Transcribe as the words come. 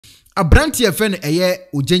abranti ye fen eye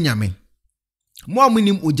ogya nyame mo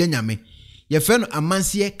amunim ogya nyame ye fen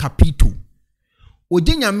amanse capito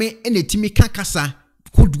ogya nyame ene timi kakasa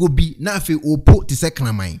kodugo bi na afi opo te se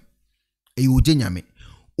kraman eye ogya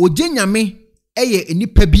nyame eye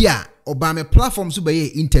enipa bi a oba me platform so be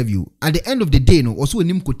interview at the end of the day no also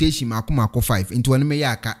onim quotation mako 5 into one me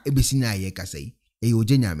yaka ebesi na ye kasai eye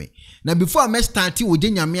ogya nyame na before me start ogya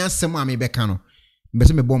nyame asem a me beka no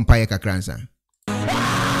mbese me bompa ye kakransa.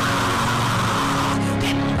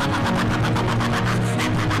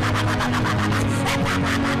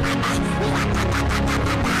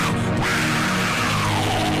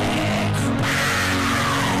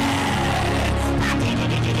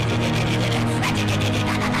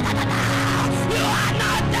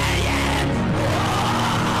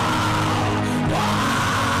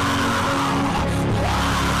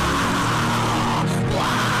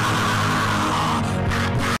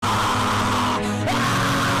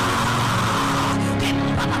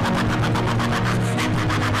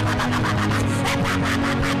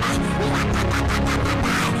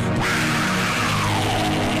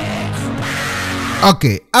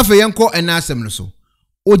 Okay, afa yenko enasem no so.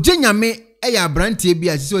 Ogya nyame eya brantie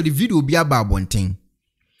bia sisi the video bia ba abonten.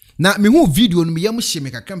 Na me hu video no me yam hye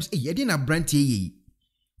me kakram say ye de na brantie yi.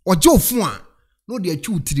 Ogya ofu a no de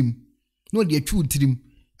atwu tirim. No de atwu tirim.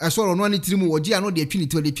 Asoro no ani tirim ogya no de atwu ni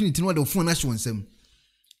tirim no de ofu na hye wonsam.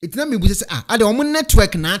 Etina me bu say ade omo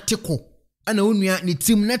network na ateko. Ana onua ni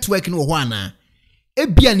tirim network no ho ana.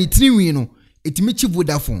 Ebia ni tirim no etimi chi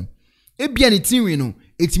Vodafone. Ebia ni tirim no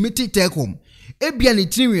etimi Telcom. Ebia ni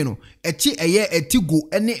tirinwe no echi eye etigo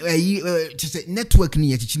ene ayi network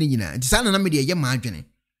ni yechichi ni nyina nti sa na me de eye ma adwene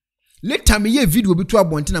later me ye video bi to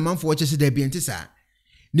abonte na manfo chese da bi nti sa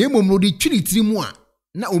na emom no de twini tirimu a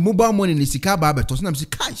na o mobile money ni sika ba beto so na me say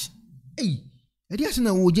cash edi ase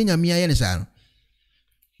na ogya nyame aye ne sa no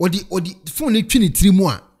odi phone ni twini tirimu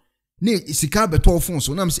a na sika beto phone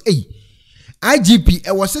so na me say IGP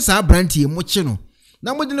e wo se sa brantie mo che no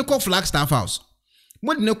na mo de ne call Flagstaff House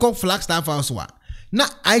mo de ne call Flagstaff House wa na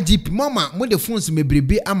IGP mama mo de phones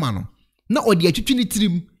mebrebe ama no na odi atwitwi ni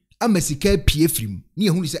tirim amasika pie frim ni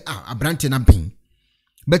ehunu se abrante na ben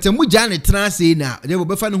but mu ja ne tra sei na de bo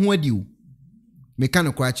befa ne ho adi o meka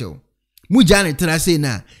ne kwa chew mu ja ne tra sei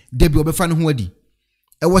na de bi obefa ne ho adi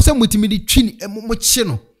e wo se mutimi di twini mo che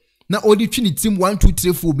no na odi twini tirim 1 2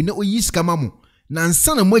 3 4 bi na oyi sika mamo na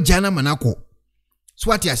ansa na mo ja na manako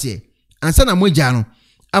so ati ase ansa na mo ja no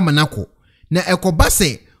amanako na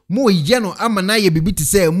ekobase mo ye no amana ye bibi ti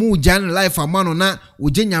say mo jan life amano na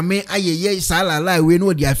ogya nyame ayeye sala la we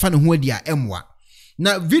no di afa ne ho adi a emwa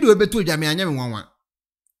na video beto ogya me anya me wanwa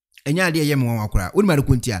enya ade ye me wanwa kura oni mare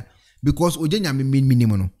kontia because ogya nyame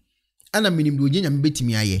minim no ana minim de ogya nyame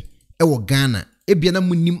betimi aye e wo Ghana ebia na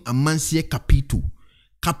munim amanse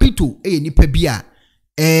capito e nipa bia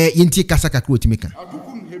yenti kasa kakro timeka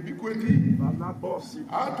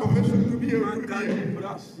ato hesu tubie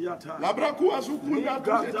labraku asukunda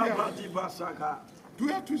basaka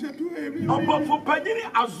tuya tuje tuwe obo fo panyini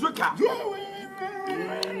azuka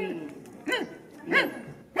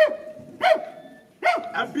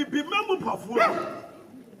abibi memu pafu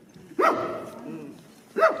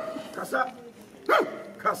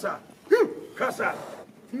kasa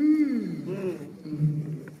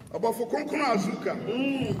Abafo konkona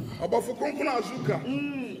azuka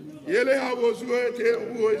yele hawo zuete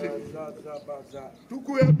uoze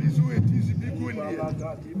tuku ya bizu etizi biguni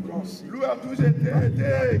lu atuzete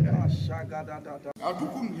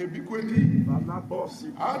atuku hebikweni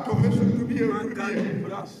ato hesu tubie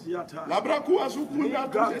labraku asukunda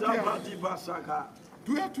basaka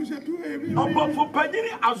tuya tuje tuwe abafo panyini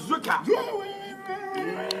azuka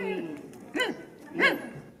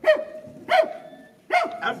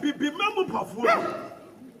abibi memu pafu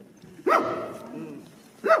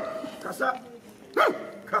kasa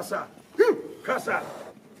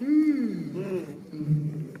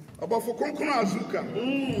abafo konkona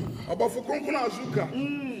azuka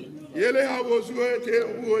yele hawo zuete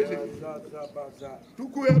uoze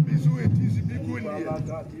tuku ya bizu etizi biguni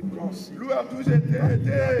lu atuzete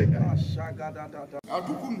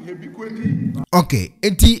atuku hebikweni okay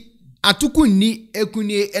enti atuku ni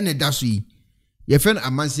ekunie ene daso yi ye fen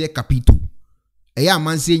amanse capito eya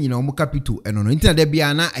amanse nyina omo capito eno no ntina da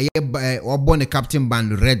bia na eye obo ne captain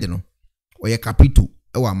band red no oye capito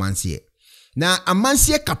e wa amanse na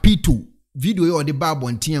amanse capito video ye ode ba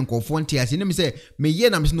bonten enkofo ntia se nem se me ye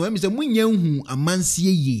na me se no me se munya hu amanse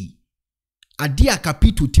ye ade a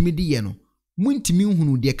capito timidi ye no muntimi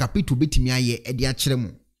hunu de capito betimi aye e de a kire mu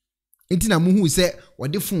ntina mu hu se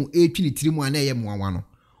ode fon etwi ni tirimu ana ye moanwa no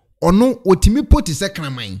ono otimi poti se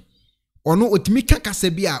kraman ono otimi kakasa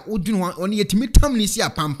bi a odwunu ono yetimi tamni si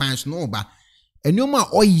apampans no ba enioma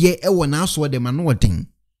oye ewo na aso de ma no oden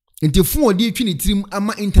nti fun odi etwi ne tirim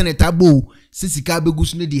ama internet abo sisika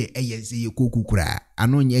begusu ne de eye koku kura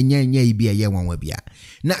ano nya ibi eye wanwa bia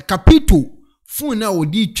na capito fun na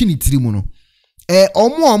odi etwi ne tirim no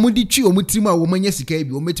omo di twi omo tirim a wo manya sika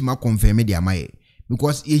bi o metima confirm de amaye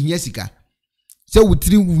because ehia sika so we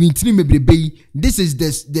three mebrebe this is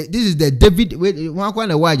the David one kwa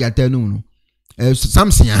na waja tanu no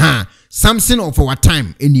Samson of our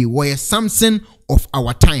time any we Samson of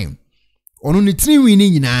our time ono ni three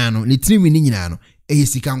winning nyina no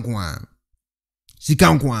sika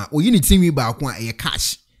nko a oyi ni three ba ko a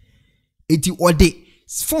cash eti ode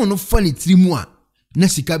phone no fa ni three mu a na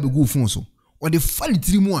sika begu phone so ode fa ni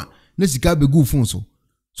three mu a na sika begu phone so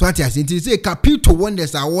so ati asenti say capito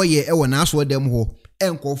wonders a wo ye e na aso dem ho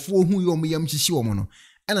enkofo hu yo yam hihye wo no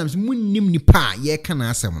enam se munnim nipa ye ka na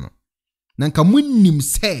asem no nanka munnim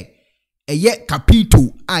se eye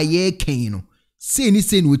capito a ye kan no se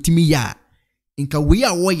ni otimi ya nka we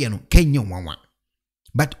a wo ye no kenye wanwa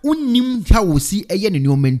but unnim ha wo si eye ne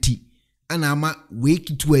nyomanti ana ama we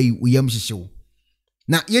kitu ayi wo yam hihye wo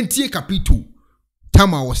na yentie capito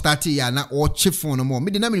tama wo start ya na o chefon no mo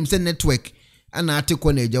me de na minim se network ana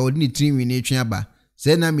atekọ na eja odini trinwi na etwe aba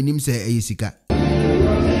se na minim se eyesika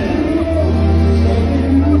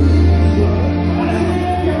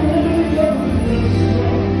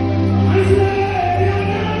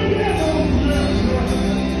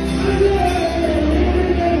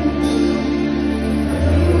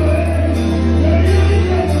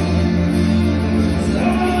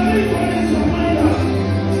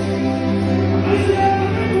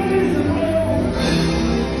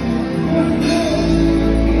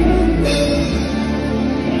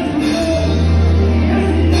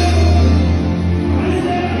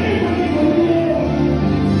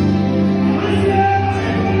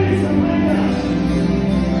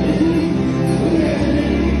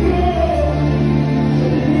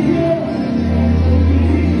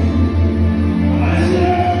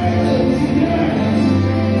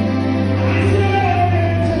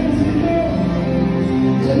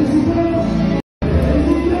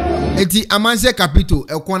eti amanse capito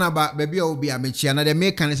ekona ba baby a obi a mechia na de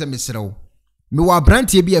make kan se mesrew me wa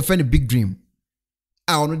brantie bi e fa ne big dream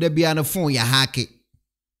a ono de bia ne phone ya hake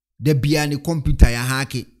de bia ne computer ya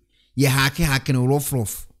hake ya hake no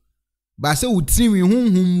rough ba se utimi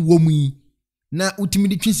hunhum wo mu na utimi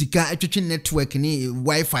de twisika atwetwe network ni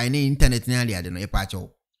wifi ni internet ni ali ade no ye pa cho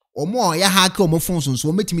omo ya hake omo phone so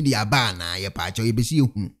o metimi de ya ba na ye pa cho ye besi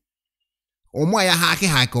ehunu omo ya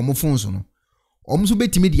hake omo phone so no omso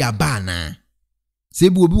betimi dia ba na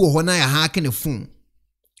sebu obi wo ho na ya hake ne phone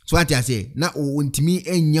so ati ase na o ntimi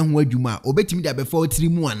enya ho adwuma obetimi dia befa otiri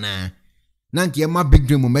mu ana na nke ma big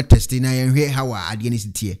dream mo test na ye hwe hawa ade ne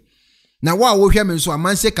sitie na wa wo hwe me so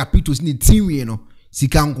amanse capitals ni tinwie no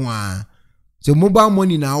sika nko a so mobile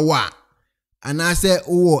money na wa ana se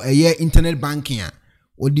wo eye internet banking a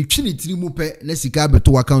odi twini tiri mu pe na sika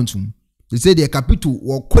beto account mu they say the capital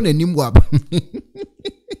wo konanim wa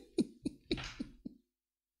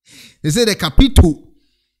they say the capito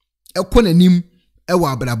ekonanim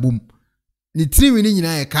ewa abrabom ni triwi ni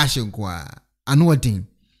nyina ye cash nko a ano odin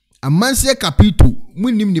amanse capito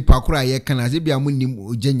munnim ni pakora ye kana se bia munnim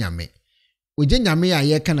ogya nyame ya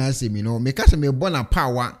ye kana asemi no me kase me bona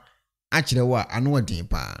power a kire wa ano odin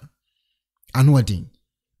pa ano odin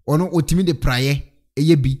ono otimi de praye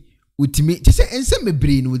eye bi otimi te se ense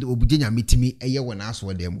mebre no obugya nyame timi eye wona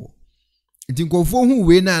aso dem wo ntinkofo hu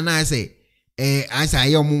we na se asa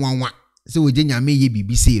aye omonwanwa se ogya nyame ye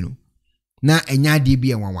bibi se no na enya de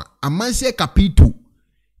bi enwanwa amanse capito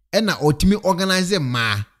na otimi organize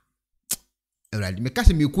ma already me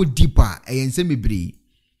kase me ko deeper ense mebre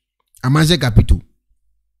amanse capito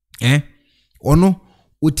ono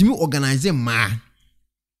otimi organize ma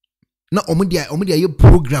na omudia ye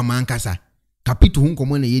program ankasa capito hun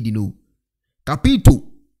komo na ye di no capito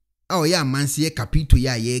ya amanse capito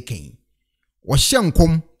ya ye ken wo hye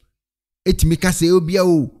nkom etimi kase obia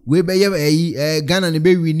o we be ye Ghana ne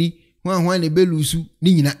be wini hwan ne be lusu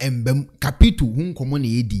ni nyina embam capito hun komo na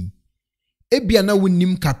ye di ebia na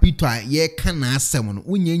wonim capito a ye ka na asem no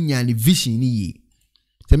unyanya ne vision ni ye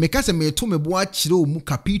se me kase me to me bo a kire o mu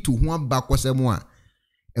capito ho aba kwasem a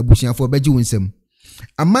ebusuafo beji wonsem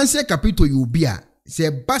amanse capito ye obi a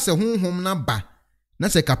se ba se honhom na ba na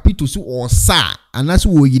se capito so o sa anase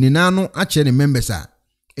wo yini na no a kire ne members a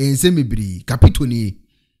ense mebiri capito ni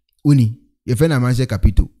uni ye fe na amanse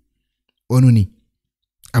capito onu ni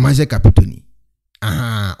amanse capito ni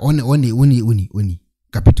oni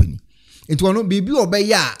capito ni enti ono bibi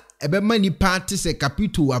obeya ebe mani party se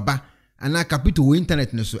capito aba ana capital wo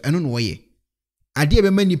internet no so eno no ye ade e be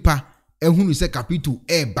manipa ehunu se capital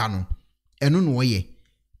e ba no eno no ye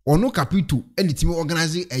ono capital eni timi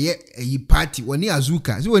organize eyi party woni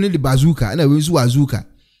azuka so woni de bazooka na we su azuka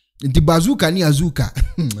nti bazooka ni azuka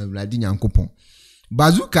bladi nyankopon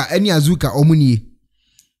bazooka eni azuka omunie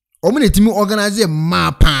omune timi organize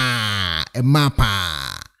mapa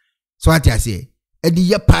so ati ase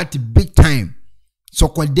edi ye party big time so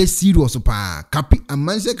kwade serious pa capi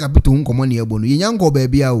amanse capital nkomo ne ebo no ye nyanko ba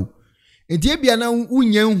bia o enti e bia na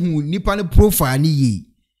unya hu nipa ne profile ni ye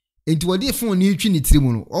enti wode phone ni twi ni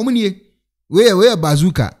tirimu no omunie we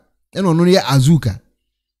bazooka eno no ye azuka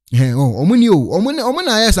omunie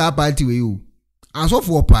omuna ya sa party we o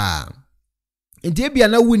asofo pa enti e bia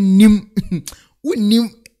na wonnim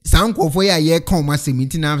sankofo ya ye kan ma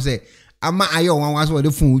semiti na say ama ayo wan waso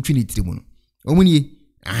wode phone twi ni tirimu no omunie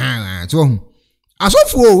so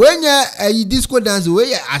asofo wenya ayi disco dance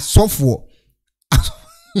we asofo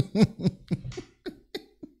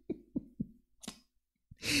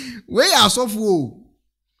we asofo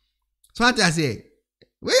so ati ase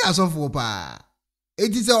we asofo pa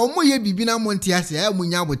eti se omo ye bibi na monti ase ya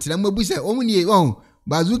munya abotre mabu se omo ni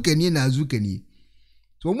bazooka ni na azuka ni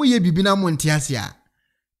so omo ye bibi na monti ase a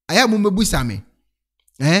aya mu mabu same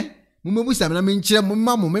mu mabu same na menkyere mu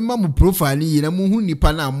mama profile ni na mu hu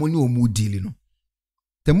nipa na amoni omu dili no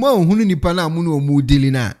te mo hu nipa na amoni omu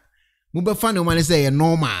dili na mu be fa ne man say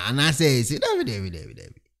normal and say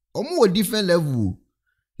David omo different level.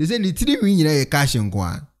 They say the three win a cash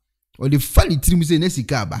nkwa or the funny three say na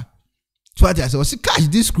sika ba so what I say cash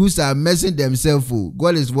these screws are messing themselves.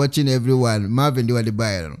 God is watching everyone. Marvin they were the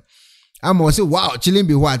buyer. I'm say wow chilling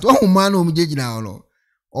be what oh man o mjeji na no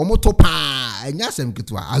omo topa enya sem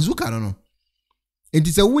ketwa azuka no it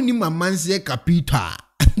is a winning man say capital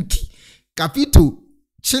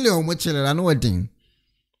chile omo chile na no wedding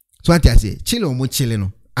so what I say chile omo chile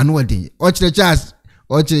no anu wedding o chile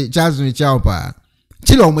Charles ni chao pa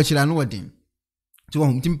chile omo chile anu wedding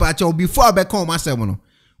so timpa cha before be come asem no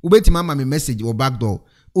ubeti mama me message or back door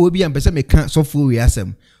obi am pese me kan software we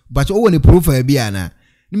asem but o woni profile bi ana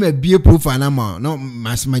ni me bie profile na ma no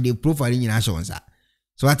mas my the profile nyina shonsa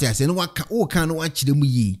so what I say no waka o kan no wa chire mu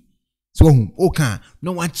yi so o kan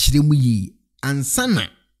no wa chire mu yi ansana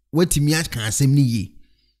watimi aka asem ni yi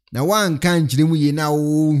na wan kan chire mu yi na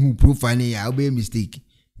o hu profile ni ya obe mistake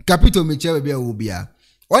capital me chere bia obia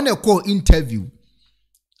on a call interview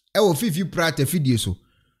e wo fifi prate video so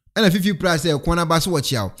ana fifi prate e kona ba so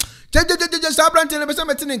watch out je sabrante na bese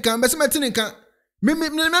metinin kan me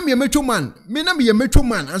me metwo man me na me metwo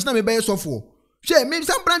man ansa me be sofo hwe me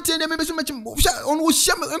sabrante na me bese metwo on wo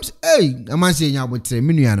hia amanse nya abotre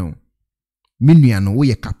menua no wo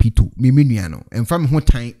ye capital me menua no emfa me ho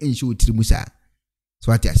tan enhye otiri musa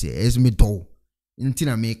so ati ase es me do nti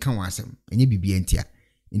na me kan wasem enye bibia ntia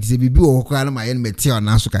nti se bibi wo kwa na ma ye meti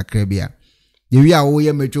ona so kakra bia de wi a wo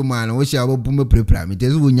ye metwo man wo hia wo bu me prepare me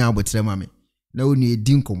tezo wo nya abotre ma me na wo ni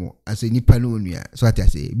edi nkomo ase nipa na onua so ati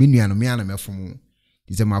ase menua no me ana mefom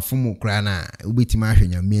ti se mafom kra na obetima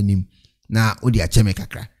ahwenya me anim na odi acheme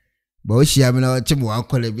kakra ba wo hia me na wo chemo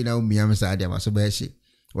akola bi na wo miam sa ade ma so ba hye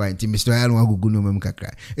wa nti Mr. Ayalo agugu no mem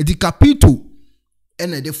kakra edi capital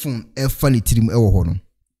ena de phone e fa ni tirim e wo ho no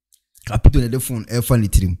capital na de phone e fa ni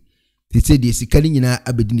tirim ti se de sikali nyina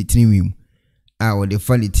abedi ni tirim wim a wo de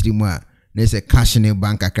fa ni tirim a na se cash ne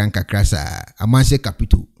bank kakra sa amanse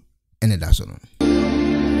capital ena da so no